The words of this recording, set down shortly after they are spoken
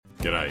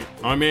G'day,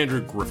 I'm Andrew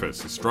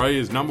Griffiths,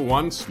 Australia's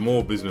 #1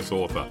 small business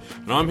author,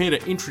 and I'm here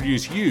to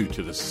introduce you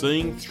to the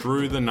Seeing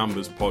Through the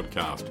Numbers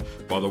podcast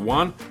by the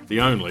one, the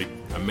only,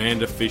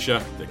 Amanda Fisher,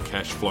 the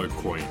Cash Flow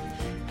Queen.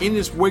 In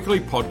this weekly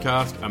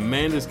podcast,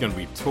 Amanda's going to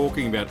be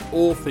talking about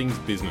all things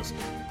business,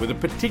 with a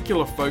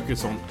particular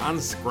focus on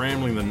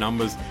unscrambling the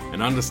numbers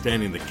and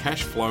understanding the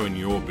cash flow in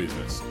your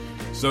business.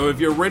 So if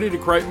you're ready to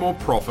create more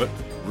profit,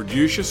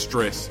 reduce your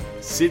stress,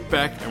 sit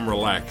back and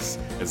relax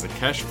as the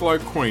Cash Flow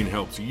Queen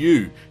helps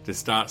you to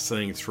start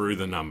seeing through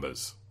the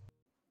numbers.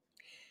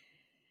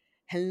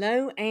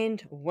 Hello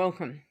and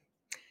welcome.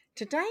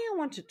 Today I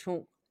want to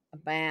talk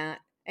about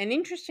an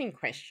interesting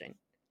question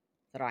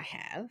that I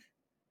have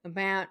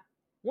about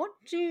what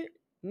do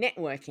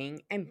networking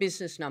and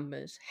business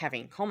numbers have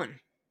in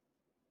common?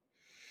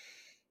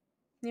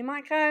 You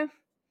might go,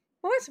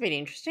 well, that's a bit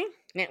interesting.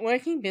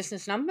 Networking,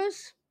 business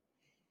numbers?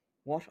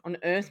 What on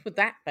earth would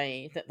that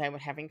be that they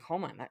would have in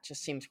common? That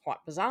just seems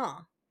quite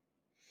bizarre.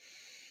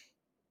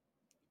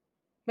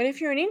 But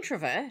if you're an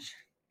introvert,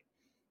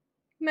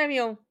 maybe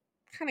you'll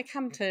kind of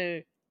come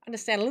to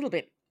understand a little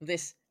bit of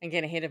this and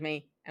get ahead of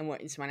me and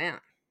work this one out.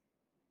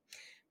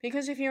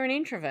 Because if you're an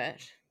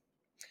introvert,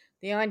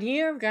 the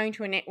idea of going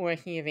to a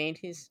networking event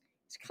is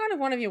kind of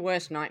one of your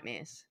worst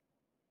nightmares.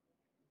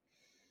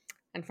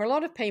 And for a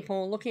lot of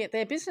people, looking at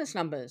their business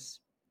numbers,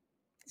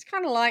 it's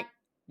kind of like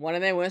one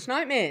of their worst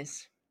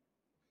nightmares.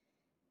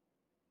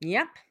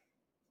 Yep,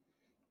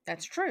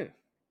 that's true.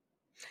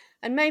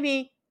 And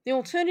maybe the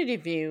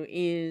alternative view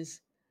is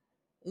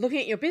looking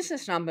at your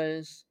business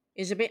numbers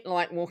is a bit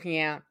like walking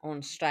out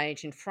on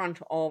stage in front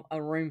of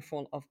a room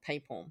full of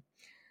people.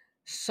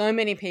 So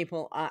many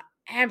people are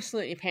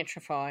absolutely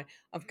petrified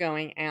of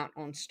going out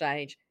on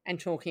stage and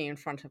talking in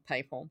front of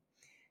people.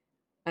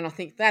 And I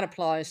think that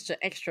applies to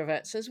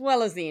extroverts as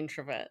well as the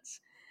introverts.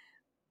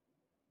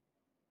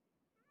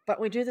 But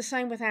we do the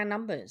same with our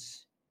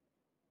numbers.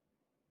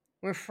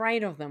 We're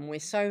afraid of them. We're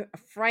so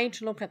afraid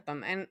to look at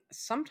them. And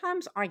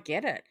sometimes I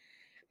get it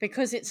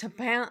because it's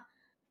about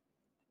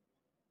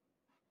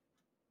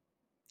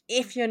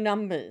if your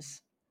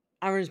numbers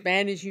are as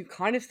bad as you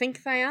kind of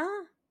think they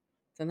are,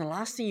 then the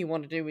last thing you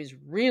want to do is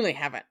really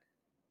have it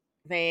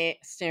there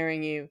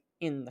staring you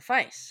in the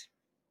face.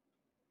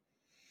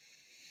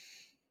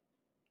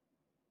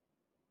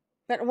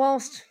 But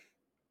whilst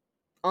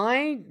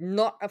I'm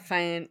not a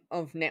fan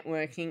of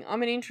networking,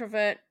 I'm an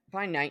introvert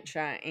by nature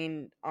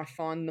and I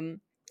find them,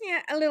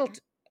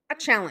 a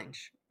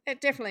challenge.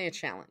 Definitely a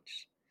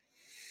challenge.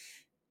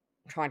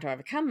 I'm trying to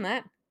overcome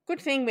that.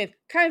 Good thing with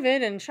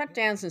COVID and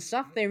shutdowns and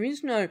stuff, there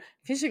is no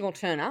physical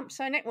turn up,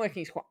 so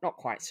networking is not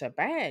quite so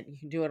bad. You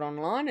can do it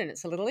online and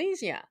it's a little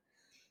easier.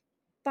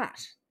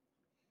 But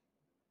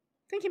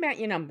think about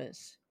your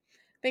numbers,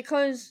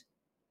 because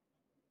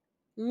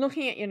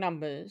looking at your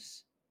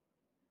numbers,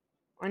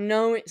 I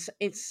know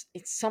it's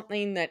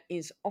something that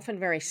is often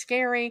very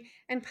scary,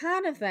 and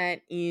part of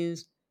that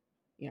is,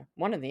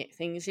 one of the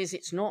things is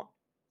it's not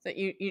that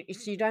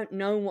you don't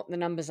know what the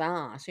numbers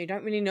are, so you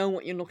don't really know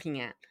what you're looking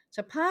at.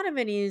 So part of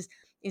it is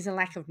a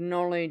lack of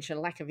knowledge, a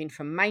lack of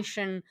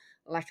information,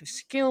 a lack of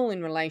skill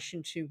in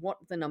relation to what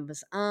the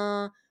numbers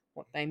are,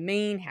 what they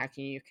mean, how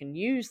you can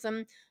use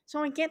them.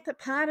 So I get that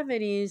part of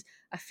it is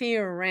a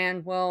fear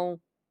around,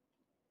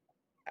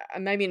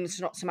 maybe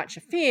it's not so much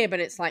a fear, but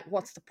it's like,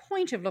 what's the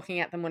point of looking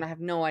at them when I have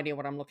no idea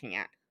what I'm looking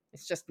at?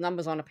 It's just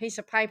numbers on a piece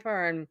of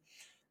paper and,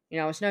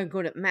 I was no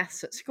good at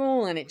maths at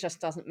school and it just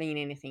doesn't mean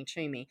anything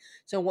to me.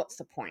 So what's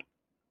the point?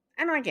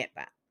 And I get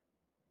that.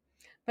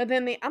 But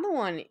then the other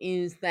one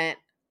is that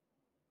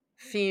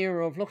fear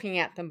of looking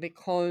at them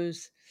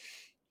because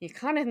you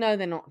kind of know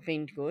they're not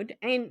being good.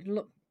 And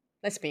look,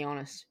 let's be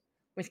honest,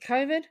 with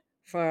COVID,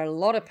 for a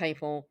lot of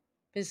people,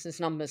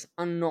 business numbers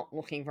are not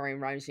looking very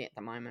rosy at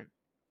the moment.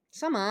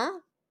 Some are,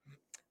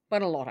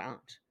 but a lot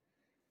aren't.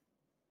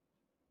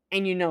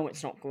 And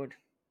it's not good.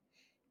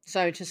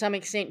 So to some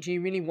extent, do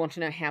you really want to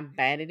know how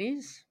bad it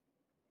is?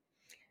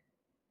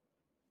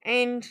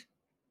 And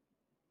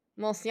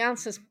whilst the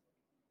answer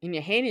in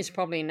your head is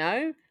probably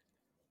no,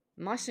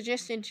 my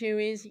suggestion to you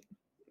is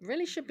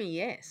really should be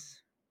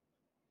yes.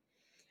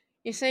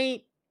 You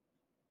see,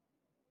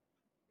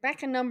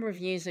 back a number of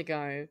years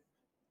ago,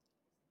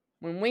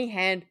 when we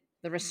had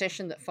the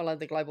recession that followed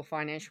the global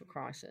financial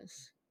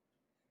crisis,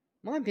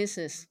 my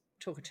business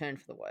took a turn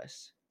for the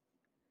worse.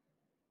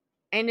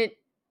 And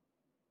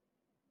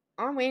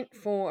I went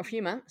for a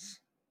few months,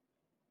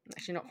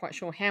 actually not quite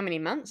sure how many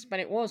months, but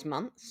it was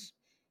months.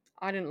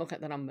 I didn't look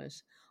at the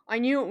numbers. I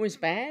knew it was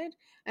bad,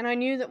 and I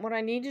knew that what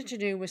I needed to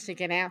do was to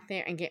get out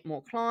there and get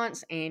more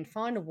clients and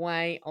find a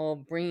way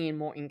of bringing in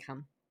more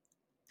income.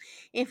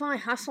 If I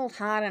hustled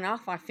hard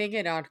enough, I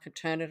figured I could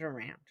turn it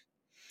around.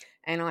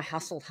 And I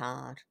hustled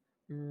hard,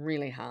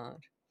 really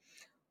hard.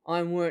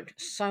 I worked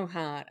so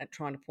hard at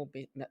trying to pull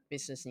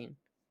business in.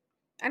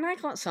 And I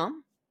got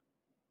some,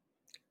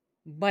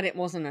 but it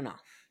wasn't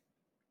enough.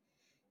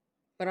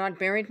 But I'd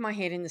buried my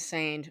head in the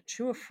sand,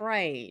 too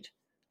afraid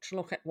to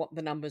look at what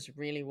the numbers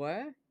really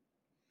were.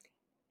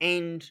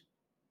 And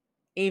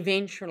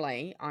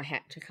eventually I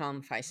had to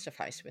come face to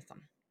face with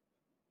them.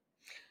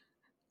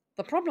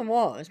 The problem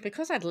was,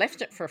 because I'd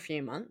left it for a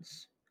few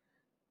months,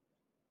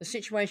 the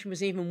situation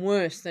was even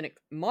worse than it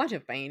might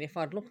have been if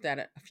I'd looked at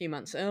it a few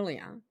months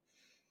earlier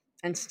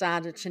and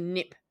started to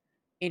nip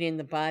it in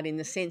the bud, in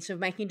the sense of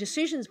making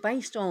decisions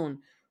based on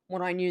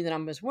what I knew the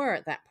numbers were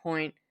at that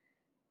point.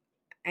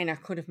 And I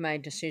could have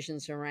made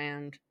decisions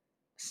around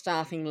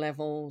staffing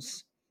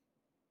levels,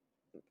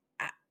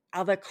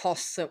 other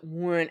costs that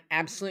weren't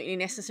absolutely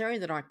necessary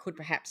that I could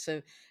perhaps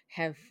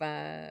have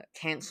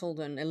cancelled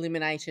and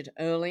eliminated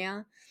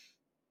earlier.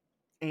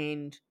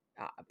 And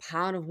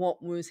part of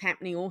what was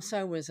happening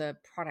also was a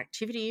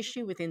productivity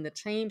issue within the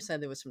team. So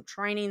there was some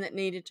training that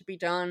needed to be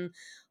done.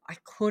 I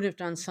could have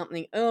done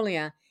something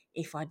earlier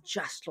if I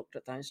just looked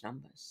at those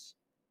numbers.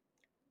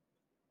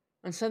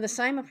 And so the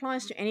same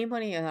applies to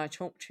anybody that I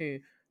talk to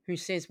who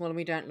says, well,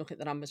 we don't look at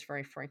the numbers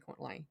very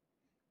frequently.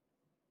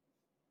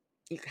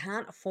 You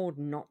can't afford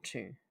not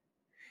to.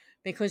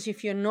 Because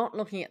if you're not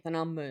looking at the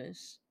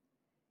numbers,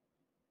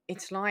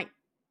 it's like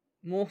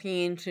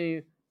walking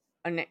into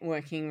a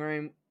networking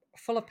room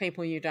full of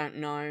people you don't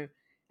know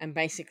and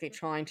basically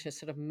trying to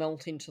sort of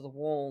melt into the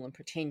wall and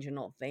pretend you're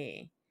not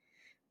there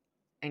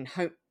and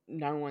hope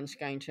no one's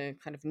going to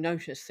kind of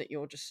notice that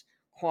you're just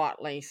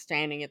quietly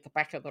standing at the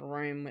back of the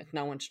room with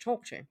no one to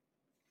talk to.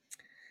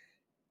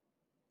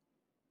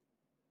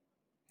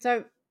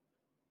 So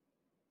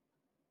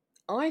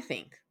I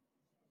think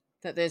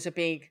that there's a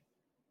big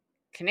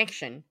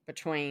connection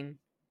between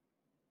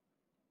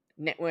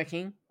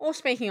networking or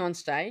speaking on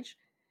stage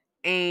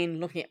and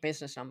looking at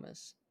business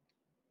numbers.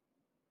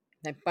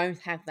 They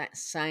both have that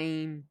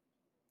same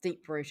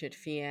deep-rooted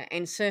fear.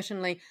 And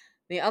certainly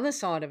the other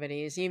side of it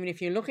is, even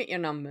if you look at your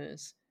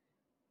numbers,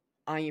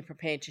 are you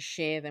prepared to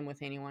share them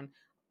with anyone?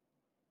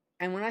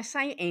 And when I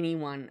say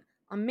anyone,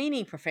 I'm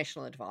meaning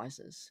professional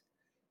advisors.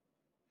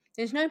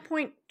 There's no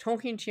point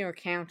talking to your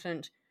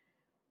accountant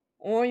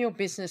or your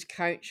business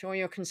coach or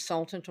your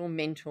consultant or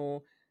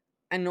mentor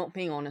and not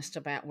being honest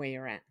about where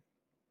you're at.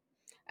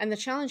 And the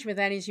challenge with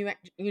that is you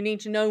need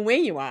to know where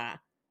you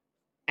are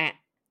at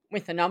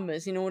with the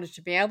numbers in order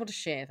to be able to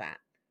share that,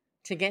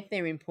 to get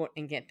their input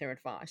and get their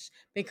advice.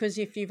 Because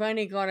if you've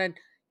only got a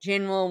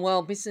general,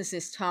 well, business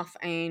is tough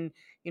and,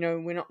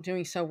 we're not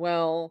doing so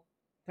well,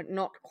 but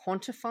not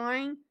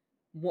quantifying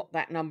what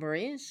that number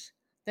is,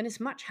 then it's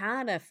much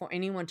harder for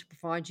anyone to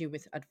provide you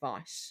with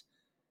advice,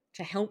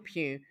 to help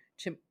you,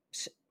 to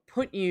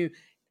put you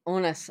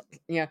on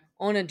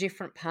a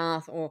different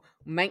path or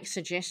make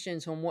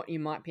suggestions on what you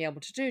might be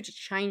able to do to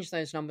change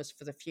those numbers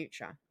for the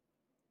future.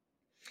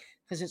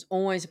 Because it's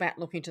always about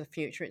looking to the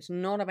future. It's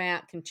not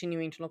about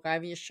continuing to look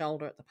over your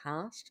shoulder at the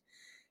past.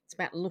 It's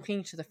about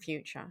looking to the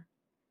future.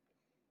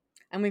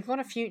 And we've got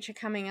a future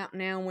coming up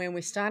now where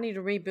we're starting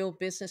to rebuild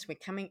business. We're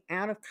coming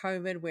out of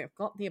COVID. We've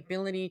got the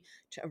ability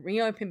to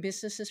reopen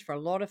businesses for a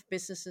lot of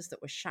businesses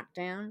that were shut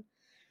down.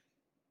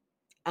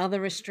 Other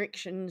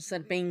restrictions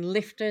that are being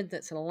lifted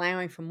that's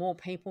allowing for more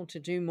people to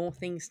do more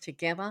things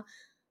together,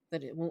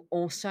 that it will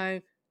also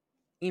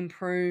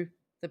improve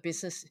the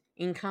business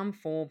income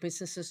for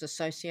businesses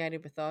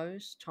associated with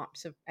those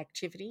types of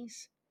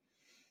activities.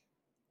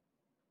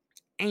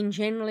 And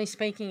generally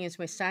speaking, as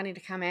we're starting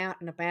to come out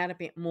and about a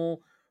bit more,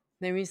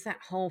 there is that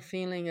whole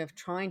feeling of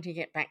trying to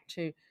get back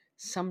to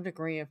some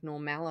degree of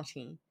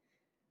normality.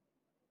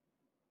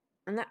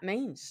 And that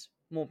means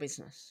more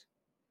business.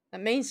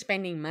 That means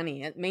spending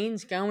money. It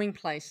means going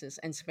places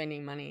and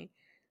spending money.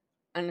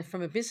 And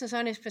from a business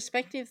owner's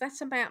perspective,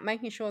 that's about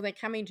making sure they're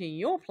coming to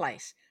your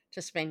place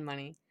to spend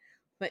money.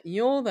 That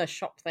you're the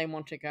shop they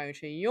want to go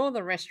to. You're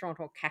the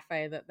restaurant or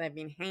cafe that they've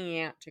been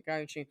hanging out to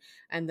go to.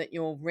 And that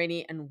you're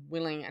ready and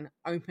willing and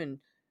open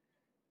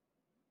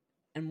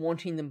and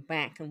wanting them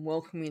back and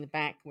welcoming them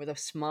back with a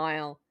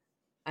smile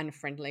and a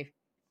friendly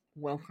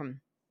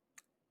welcome.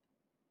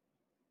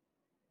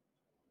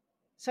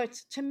 So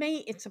to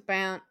me, it's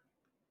about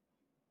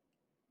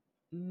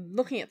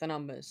looking at the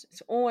numbers.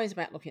 It's always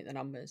about looking at the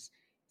numbers.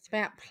 It's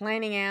about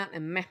planning out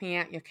and mapping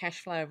out your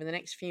cash flow over the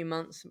next few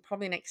months, and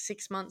probably next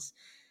 6 months.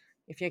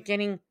 If you're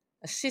getting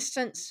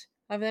assistance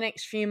over the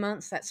next few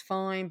months, that's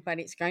fine, but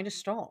it's going to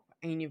stop.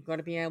 And you've got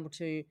to be able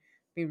to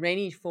be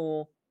ready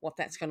for what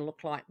that's going to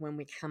look like when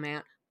we come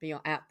out, be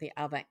out the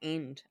other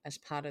end as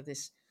part of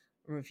this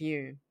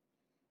review.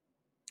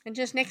 And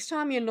just next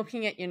time you're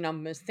looking at your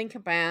numbers, think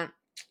about,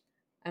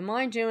 am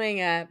I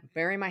doing a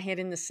bury my head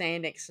in the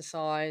sand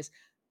exercise,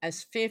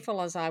 as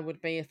fearful as I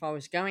would be if I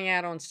was going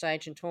out on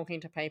stage and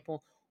talking to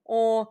people,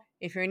 or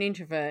if you're an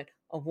introvert,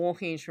 of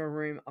walking into a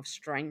room of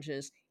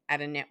strangers at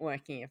a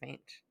networking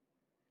event?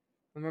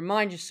 And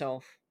remind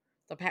yourself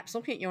that perhaps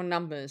looking at your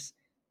numbers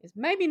is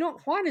maybe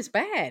not quite as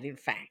bad, in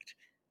fact,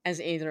 as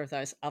either of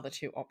those other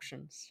two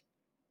options.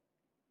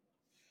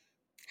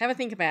 Have a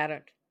think about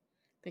it,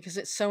 because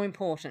it's so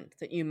important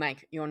that you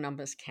make your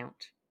numbers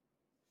count.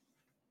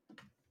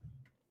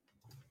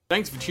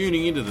 Thanks for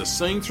tuning into the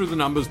Seeing Through the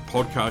Numbers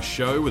podcast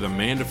show with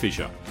Amanda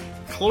Fisher.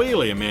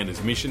 clearly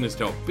Amanda's mission is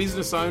to help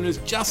business owners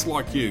just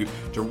like you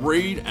to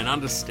read and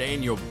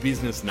understand your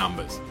business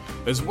numbers.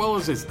 As well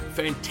as this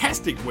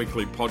fantastic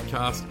weekly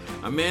podcast,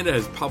 Amanda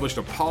has published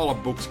a pile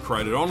of books,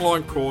 created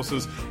online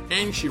courses,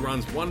 and she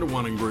runs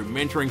one-to-one and group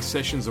mentoring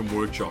sessions and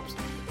workshops.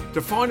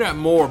 To find out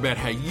more about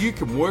how you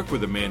can work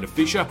with Amanda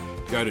Fisher,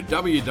 go to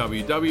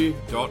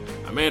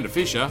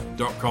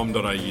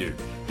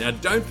www.amandafisher.com.au. Now,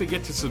 don't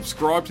forget to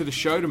subscribe to the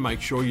show to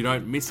make sure you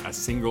don't miss a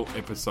single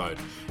episode.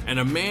 And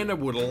Amanda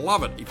would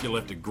love it if you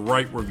left a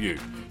great review.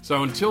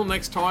 So until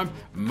next time,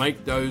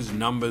 make those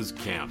numbers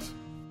count.